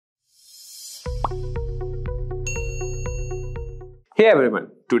Hey everyone,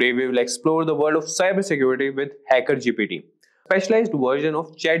 today we will explore the world of cybersecurity with HackerGPT, a specialized version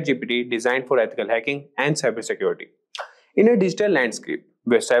of ChatGPT designed for ethical hacking and cybersecurity. In a digital landscape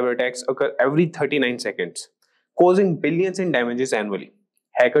where cyberattacks occur every 39 seconds, causing billions in damages annually,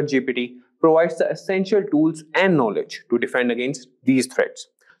 HackerGPT provides the essential tools and knowledge to defend against these threats.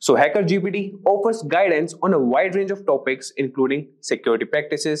 So HackerGPT offers guidance on a wide range of topics including security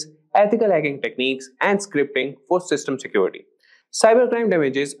practices, ethical hacking techniques, and scripting for system security. Cybercrime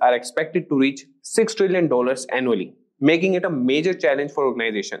damages are expected to reach $6 trillion annually, making it a major challenge for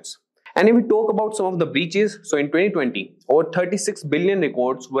organizations. And if we talk about some of the breaches, so in 2020, over 36 billion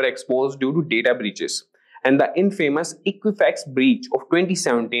records were exposed due to data breaches. And the infamous Equifax breach of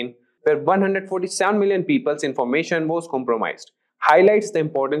 2017, where 147 million people's information was compromised, highlights the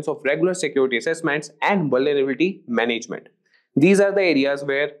importance of regular security assessments and vulnerability management. These are the areas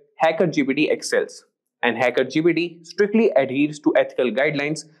where HackerGPT excels. And HackerGPT strictly adheres to ethical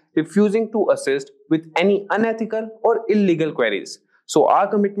guidelines, refusing to assist with any unethical or illegal queries. So our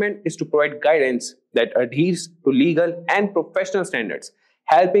commitment is to provide guidance that adheres to legal and professional standards,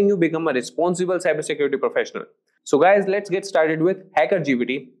 helping you become a responsible cybersecurity professional. So guys, let's get started with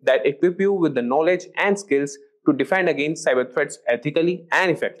HackerGPT that equip you with the knowledge and skills to defend against cyber threats ethically and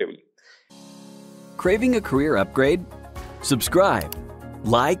effectively. Craving a career upgrade? Subscribe,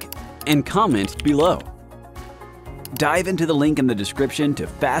 like, and comment below. Dive into the link in the description to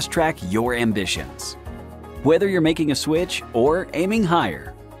fast-track your ambitions. Whether you're making a switch or aiming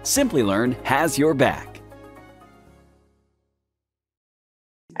higher, Simplilearn has your back.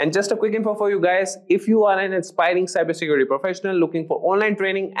 And just a quick info for you guys, if you are an aspiring cybersecurity professional looking for online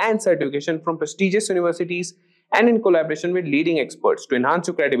training and certification from prestigious universities and in collaboration with leading experts to enhance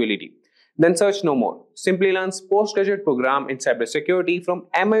your credibility, then search no more. Simplilearn's postgraduate program in cybersecurity from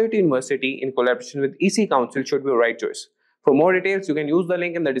MIT University in collaboration with EC Council should be your right choice. For more details, you can use the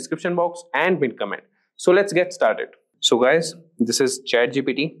link in the description box and pin comment. So let's get started. So guys, this is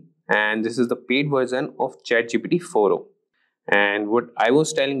ChatGPT and this is the paid version of ChatGPT 4.0. And what I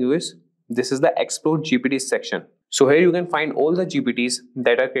was telling you is, this is the Explore GPT section. So here you can find all the GPTs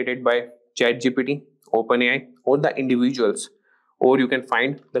that are created by ChatGPT, OpenAI, or the individuals, or you can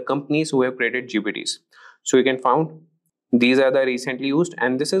find the companies who have created GPTs. So you can find these are the recently used,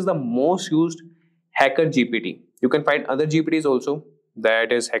 and this is the most used HackerGPT. You can find other GPTs also,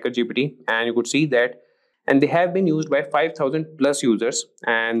 that is HackerGPT, and you could see that, and they have been used by 5,000 plus users,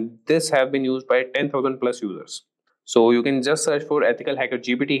 and this have been used by 10,000 plus users. So you can just search for Ethical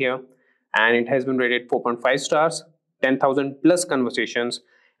HackerGPT here, and it has been rated 4.5 stars, 10,000 plus conversations,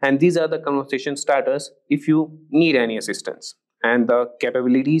 and these are the conversation starters if you need any assistance. And the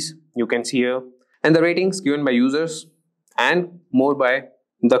capabilities you can see here, and the ratings given by users and more by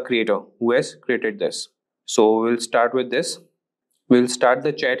the creator who has created this. So we'll start with this. We'll start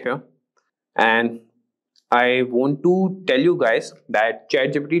the chat here, and I want to tell you guys that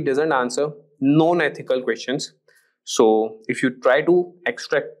ChatGPT doesn't answer non-ethical questions. So if you try to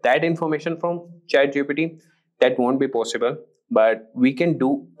extract that information from ChatGPT, that won't be possible. But we can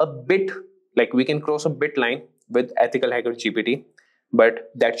do a bit, like we can cross a bit line with Ethical HackerGPT,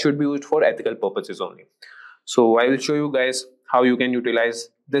 but that should be used for ethical purposes only. So I will show you guys how you can utilize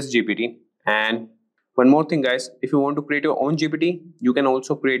this GPT. And one more thing guys, if you want to create your own GPT, you can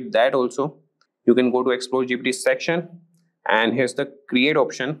also create that also. You can go to Explore GPT section, and here's the create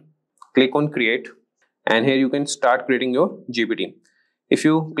option. Click on create, and here you can start creating your GPT. If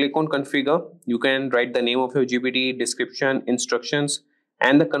you click on configure, you can write the name of your GPT, description, instructions,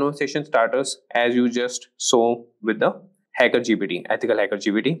 and the conversation starters as you just saw with the HackerGPT, Ethical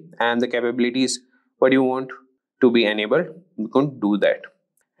HackerGPT, and the capabilities what you want to be enabled, you can do that.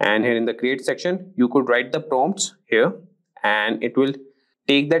 And here in the create section, you could write the prompts here, and it will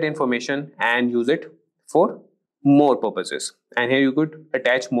take that information and use it for more purposes. And here you could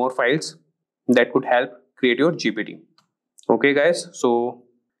attach more files that could help create your GPT. Okay guys, so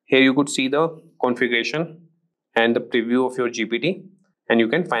here you could see the configuration and the preview of your GPT, and you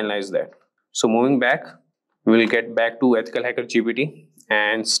can finalize that. So moving back, we'll get back to Ethical HackerGPT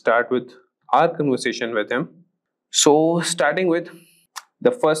and start with our conversation with him. So starting with,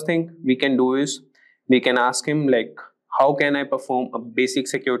 the first thing we can do is we can ask him like, how can I perform a basic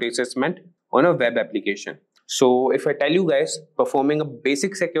security assessment on a web application? So if I tell you guys, performing a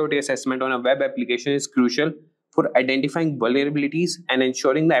basic security assessment on a web application is crucial for identifying vulnerabilities and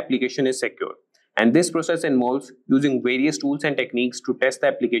ensuring the application is secure. And this process involves using various tools and techniques to test the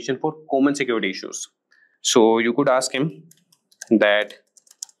application for common security issues. So you could ask him that,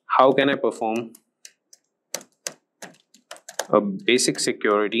 how can I perform a basic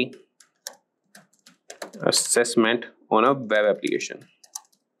security assessment on a web application.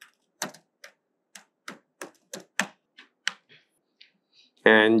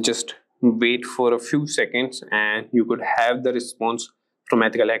 And just wait for a few seconds and you could have the response from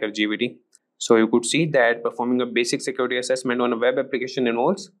Ethical HackerGPT. So you could see that performing a basic security assessment on a web application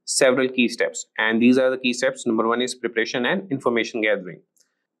involves several key steps. And these are the key steps. Number one is preparation and information gathering.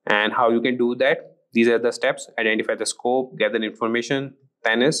 And how you can do that? These are the steps: identify the scope, gather information.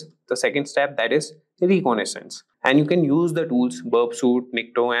 Then is the second step, that is reconnaissance. And you can use the tools Burpsuit,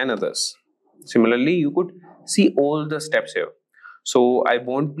 Nikto, and others. Similarly, you could see all the steps here. So I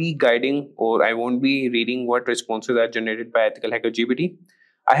won't be guiding or I won't be reading what responses are generated by Ethical HackerGPT.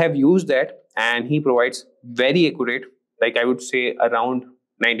 I have used that and he provides very accurate, like I would say around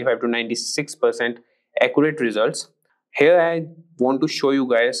 95 to 96% accurate results. Here I want to show you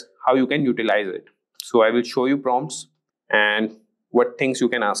guys how you can utilize it. So I will show you prompts and what things you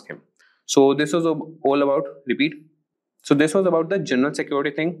can ask him. So this was all about, repeat. So this was about the general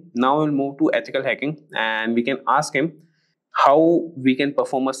security thing. Now we'll move to ethical hacking and we can ask him how we can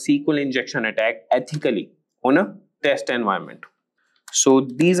perform a SQL injection attack ethically on a test environment. So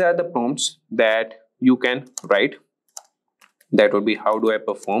these are the prompts that you can write. That would be, how do I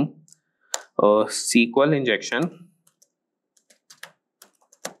perform a SQL injection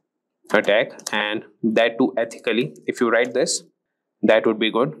attack, and that too ethically. If you write this, that would be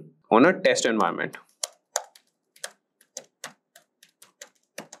good on a test environment.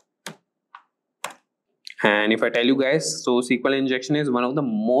 And if I tell you guys, so SQL injection is one of the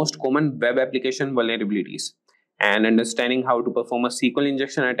most common web application vulnerabilities, and understanding how to perform a SQL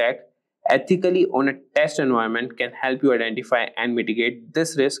injection attack ethically on a test environment can help you identify and mitigate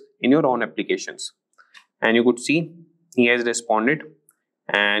this risk in your own applications. And you could see he has responded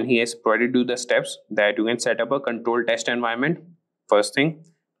and he has provided you the steps that you can set up a controlled test environment first thing,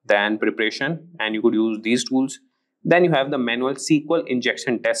 then preparation, and you could use these tools. Then you have the manual SQL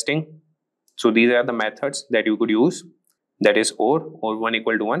injection testing. So these are the methods that you could use, that is or 1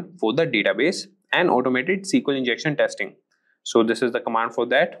 equal to 1 for the database, and automated SQL injection testing. So this is the command for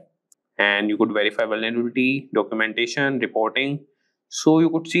that. And you could verify vulnerability, documentation, reporting. So you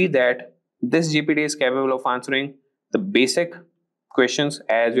could see that this GPT is capable of answering the basic questions,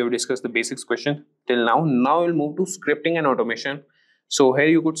 as we have discussed the basics question till now. Now we'll move to scripting and automation. So here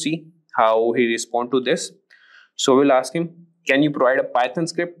you could see how he respond to this. So we'll ask him, can you provide a Python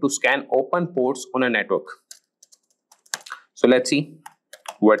script to scan open ports on a network? So let's see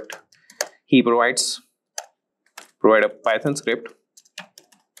what he provides. Provide a Python script,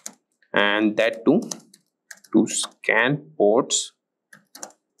 and that too to scan ports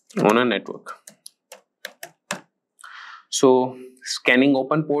on a network. So scanning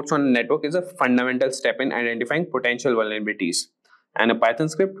open ports on a network is a fundamental step in identifying potential vulnerabilities, and a Python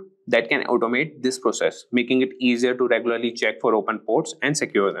script that can automate this process, making it easier to regularly check for open ports and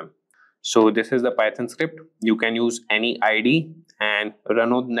secure them. So this is the Python script. You can use any ID and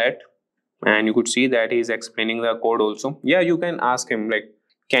run on that, and you could see that he's explaining the code also. Yeah, you can ask him like,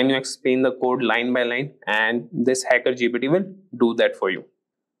 can you explain the code line by line, and this Hacker GPT will do that for you.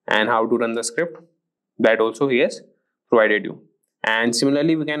 And how to run the script, that also he has provided you. And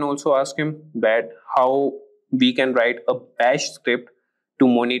similarly, we can also ask him that how we can write a bash script to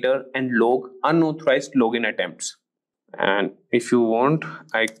monitor and log unauthorized login attempts. And if you want,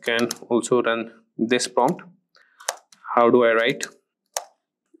 I can also run this prompt. How do I write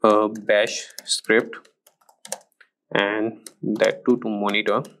a bash script, and that too to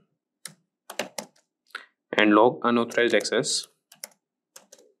monitor and log unauthorized access,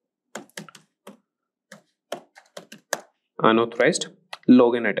 unauthorized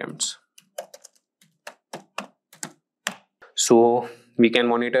login attempts. So we can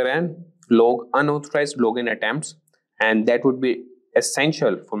monitor and log unauthorized login attempts, and that would be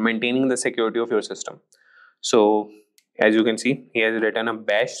essential for maintaining the security of your system. So as you can see, he has written a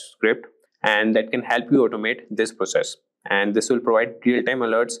bash script, and that can help you automate this process, and this will provide real-time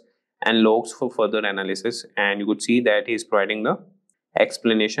alerts and logs for further analysis. And you could see that he's providing the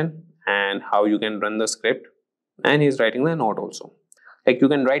explanation and how you can run the script, and he's writing the note also. Like, you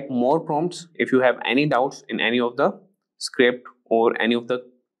can write more prompts if you have any doubts in any of the script or any of the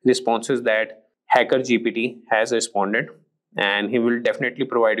responses that Hacker GPT has responded, and he will definitely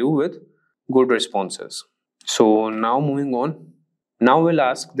provide you with good responses. So now moving on, now we'll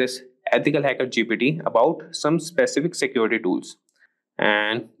ask this Ethical Hacker GPT about some specific security tools,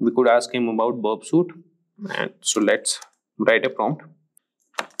 and we could ask him about Burpsuit. And so let's write a prompt.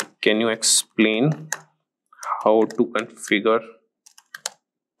 Can you explain how to configure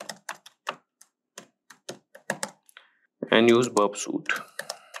and use Burpsuit?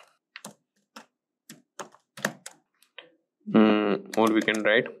 or we can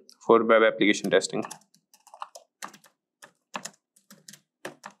write for web application testing.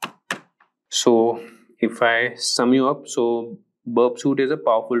 So if I sum you up, so Burp Suite is a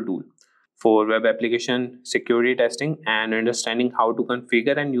powerful tool for web application security testing, and understanding how to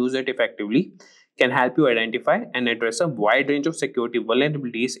configure and use it effectively can help you identify and address a wide range of security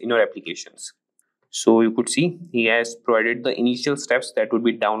vulnerabilities in your applications. So you could see he has provided the initial steps, that would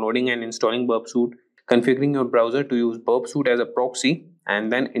be downloading and installing Burp Suite, configuring your browser to use Burp Suite as a proxy,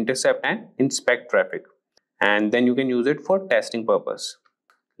 and then intercept and inspect traffic. And then you can use it for testing purpose,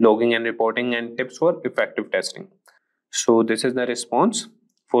 logging and reporting, and tips for effective testing. So this is the response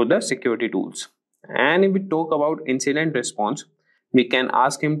for the security tools. And if we talk about incident response, we can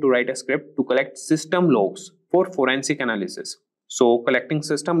ask him to write a script to collect system logs for forensic analysis. So collecting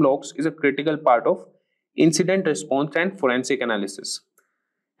system logs is a critical part of incident response and forensic analysis.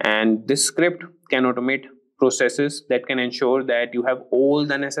 And this script can automate processes that can ensure that you have all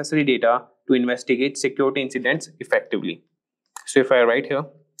the necessary data to investigate security incidents effectively. So if I write here,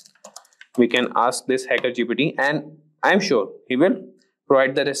 we can ask this Hacker GPT, and I'm sure he will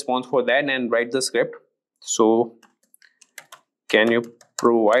provide the response for that and write the script. So can you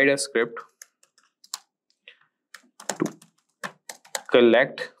provide a script to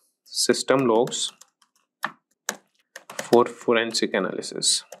collect system logs for forensic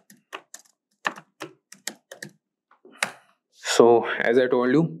analysis? So as I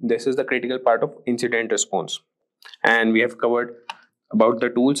told you, this is the critical part of incident response, and we have covered about the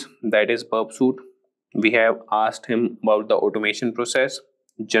tools, that is Burp Suite. We have asked him about the automation process,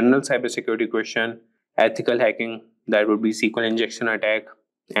 general cybersecurity question, ethical hacking, that would be SQL injection attack,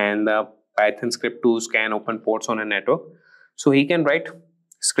 and the Python script to scan open ports on a network. So he can write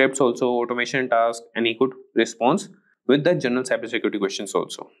scripts also, automation tasks, and he could respond with the general cybersecurity questions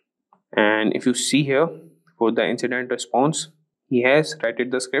also. And if you see here for the incident response, he has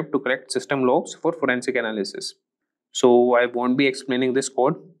written the script to collect system logs for forensic analysis. So I won't be explaining this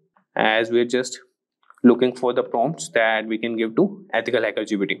code, as we're just looking for the prompts that we can give to Ethical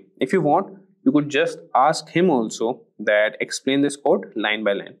HackerGPT. If you want, you could just ask him also that explain this code line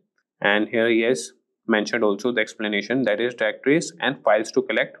by line. And here he has mentioned also the explanation, that is directories and files to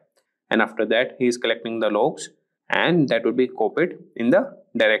collect. And after that, he is collecting the logs, and that would be copied in the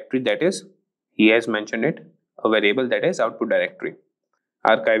directory, that is, he has mentioned it, a variable, that is output directory.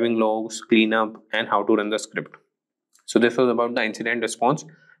 Archiving logs, cleanup, and how to run the script. So this was about the incident response.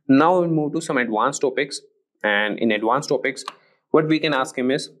 Now we'll move to some advanced topics. And in advanced topics, what we can ask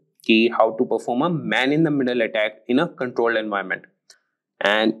him is how to perform a man-in-the-middle attack in a controlled environment.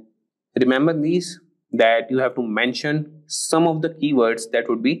 And remember these, that you have to mention some of the keywords that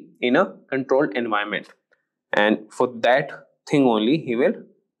would be in a controlled environment. And for that thing only, he will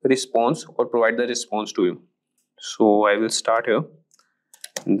respond or provide the response to you. So I will start here,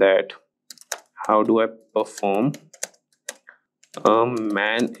 that how do I perform a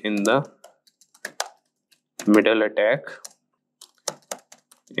man in the middle attack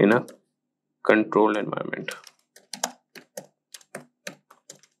in a controlled environment.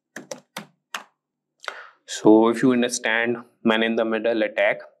 So if you understand man in the middle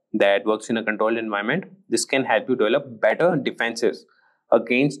attack that works in a controlled environment, this can help you develop better defenses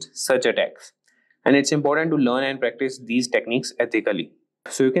against such attacks. And it's important to learn and practice these techniques ethically.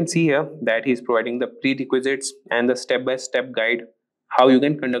 So you can see here that he's providing the prerequisites and the step-by-step guide how you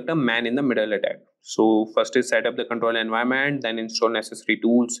can conduct a man-in-the-middle attack. So first is set up the control environment, then install necessary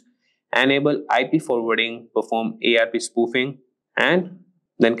tools, enable IP forwarding, perform ARP spoofing, and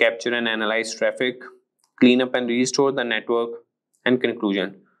then capture and analyze traffic, clean up and restore the network, and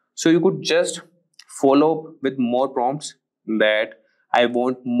conclusion. So you could just follow up with more prompts, that I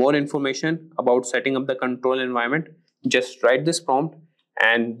want more information about setting up the control environment. Just write this prompt,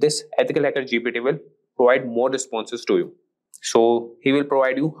 and this Ethical Hacker GPT will provide more responses to you. So he will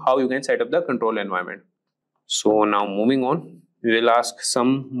provide you how you can set up the control environment. So now moving on, we will ask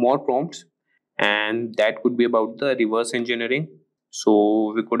some more prompts, and that could be about the reverse engineering.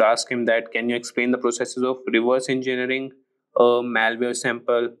 So we could ask him that, can you explain the processes of reverse engineering a malware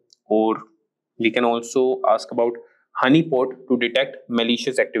sample? Or we can also ask about honeypot to detect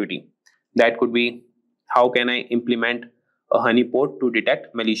malicious activity. That could be, how can I implement a honeypot to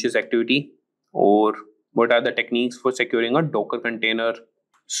detect malicious activity? Or what are the techniques for securing a Docker container?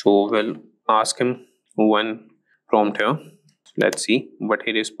 So we'll ask him one prompt here. Let's see what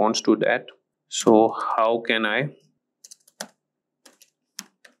he responds to that. So how can I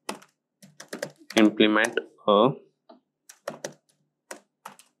implement a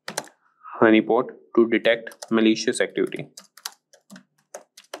honeypot to detect malicious activity?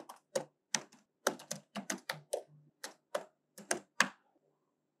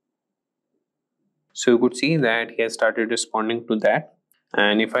 So you could see that he has started responding to that.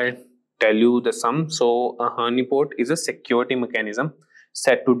 And if I tell you the sum, so a honeypot is a security mechanism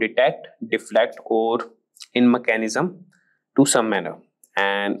set to detect, deflect, or in mechanism to some manner,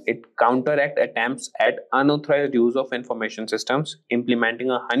 and it counteract attempts at unauthorized use of information systems. Implementing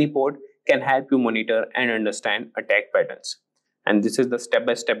a honeypot can help you monitor and understand attack patterns. And this is the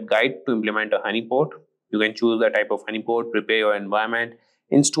step-by-step guide to implement a honeypot. You can choose the type of honeypot, prepare your environment,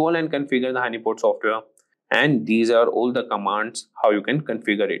 install and configure the honeypot software, and these are all the commands how you can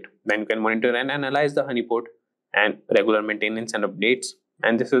configure it. Then you can monitor and analyze the honeypot and regular maintenance and updates.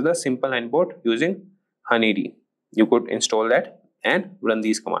 And this is the simple honeypot using honeyD. You could install that and run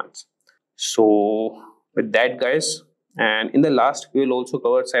these commands. So with that, guys, and in the last we will also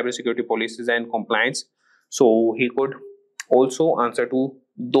cover cybersecurity policies and compliance. So he could also answer to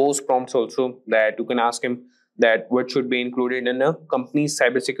those prompts also, that you can ask him that what should be included in a company's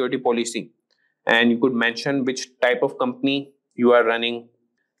cybersecurity policy, and you could mention which type of company you are running.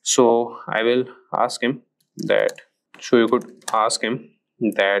 So I will ask him that, so you could ask him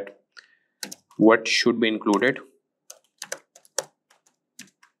that what should be included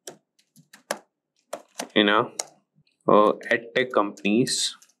in a edtech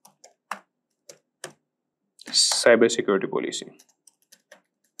company's cybersecurity policy.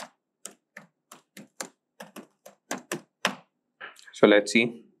 So let's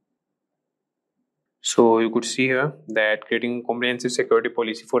see. So you could see here that creating a comprehensive security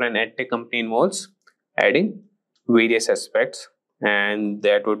policy for an edtech company involves adding various aspects, and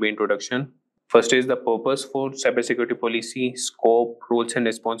that would be introduction. First is the purpose for cybersecurity policy, scope, roles and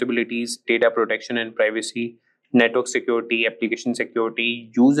responsibilities, data protection and privacy, network security, application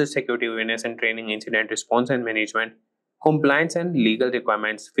security, user security awareness and training, incident response and management, compliance and legal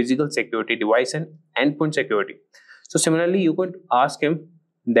requirements, physical security, device and endpoint security. So similarly, you could ask him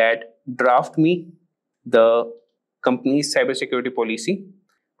that draft me the company's cybersecurity policy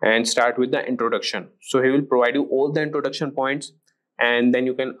and start with the introduction. So he will provide you all the introduction points, and then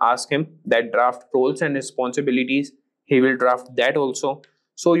you can ask him that draft roles and responsibilities. He will draft that also.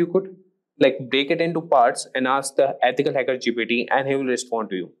 So you could like break it into parts and ask the Ethical HackerGPT, and he will respond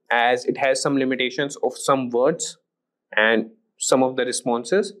to you, as it has some limitations of some words and some of the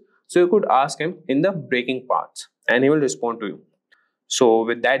responses. So you could ask him in the breaking parts and he will respond to you. So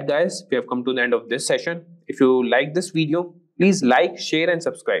with that, guys, we have come to the end of this session. If you like this video, please like, share and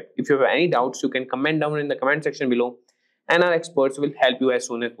subscribe. If you have any doubts, you can comment down in the comment section below, and our experts will help you as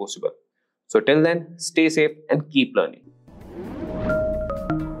soon as possible. So till then, stay safe and keep learning.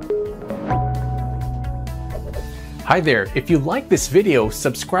 Hi there, if you like this video,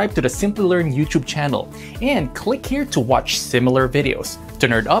 subscribe to the Simplilearn YouTube channel and click here to watch similar videos. To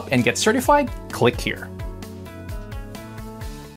nerd up and get certified, click here.